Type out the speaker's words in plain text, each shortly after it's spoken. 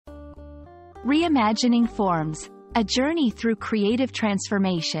Reimagining forms, a journey through creative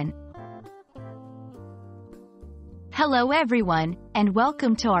transformation. Hello everyone, and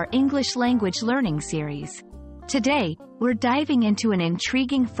welcome to our English language learning series. Today, we're diving into an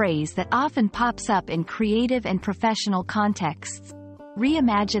intriguing phrase that often pops up in creative and professional contexts: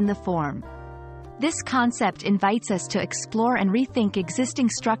 reimagine the form. This concept invites us to explore and rethink existing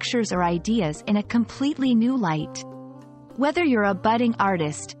structures or ideas in a completely new light. Whether you're a budding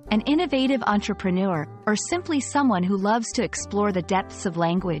artist, an innovative entrepreneur, or simply someone who loves to explore the depths of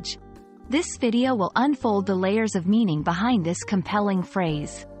language, this video will unfold the layers of meaning behind this compelling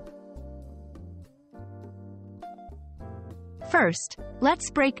phrase. First,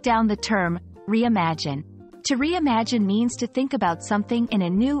 let's break down the term reimagine. To reimagine means to think about something in a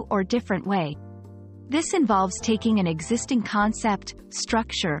new or different way. This involves taking an existing concept,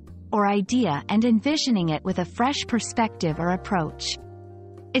 structure, or idea and envisioning it with a fresh perspective or approach.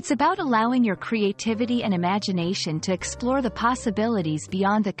 It's about allowing your creativity and imagination to explore the possibilities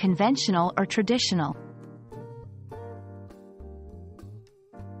beyond the conventional or traditional.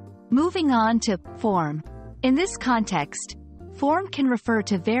 Moving on to form. In this context, form can refer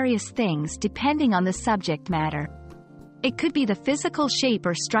to various things depending on the subject matter. It could be the physical shape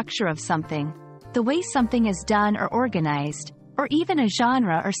or structure of something, the way something is done or organized, or even a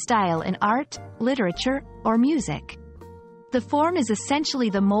genre or style in art, literature, or music. The form is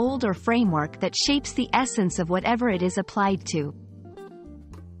essentially the mold or framework that shapes the essence of whatever it is applied to.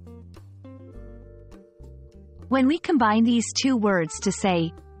 When we combine these two words to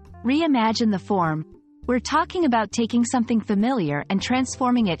say, reimagine the form, we're talking about taking something familiar and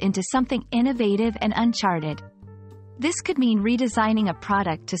transforming it into something innovative and uncharted. This could mean redesigning a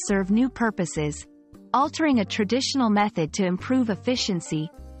product to serve new purposes, altering a traditional method to improve efficiency,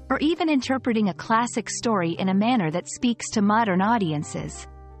 or even interpreting a classic story in a manner that speaks to modern audiences.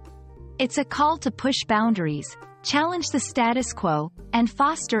 It's a call to push boundaries, challenge the status quo, and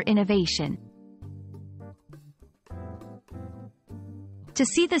foster innovation. To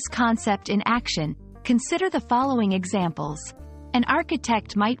see this concept in action, consider the following examples. An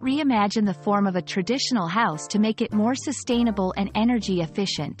architect might reimagine the form of a traditional house to make it more sustainable and energy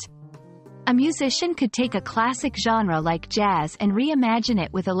efficient. A musician could take a classic genre like jazz and reimagine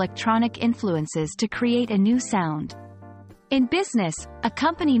it with electronic influences to create a new sound. In business, a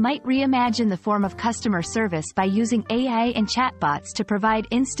company might reimagine the form of customer service by using AI and chatbots to provide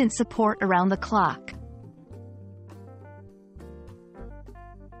instant support around the clock.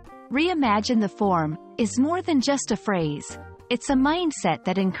 Reimagine the form is more than just a phrase. It's a mindset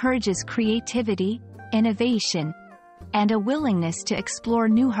that encourages creativity, innovation, and a willingness to explore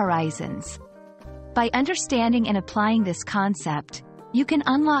new horizons. By understanding and applying this concept, you can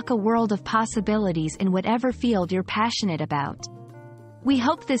unlock a world of possibilities in whatever field you're passionate about. We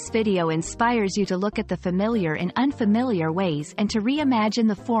hope this video inspires you to look at the familiar in unfamiliar ways and to reimagine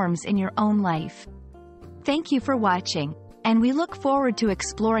the forms in your own life. Thank you for watching, and we look forward to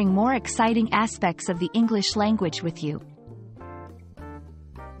exploring more exciting aspects of the English language with you.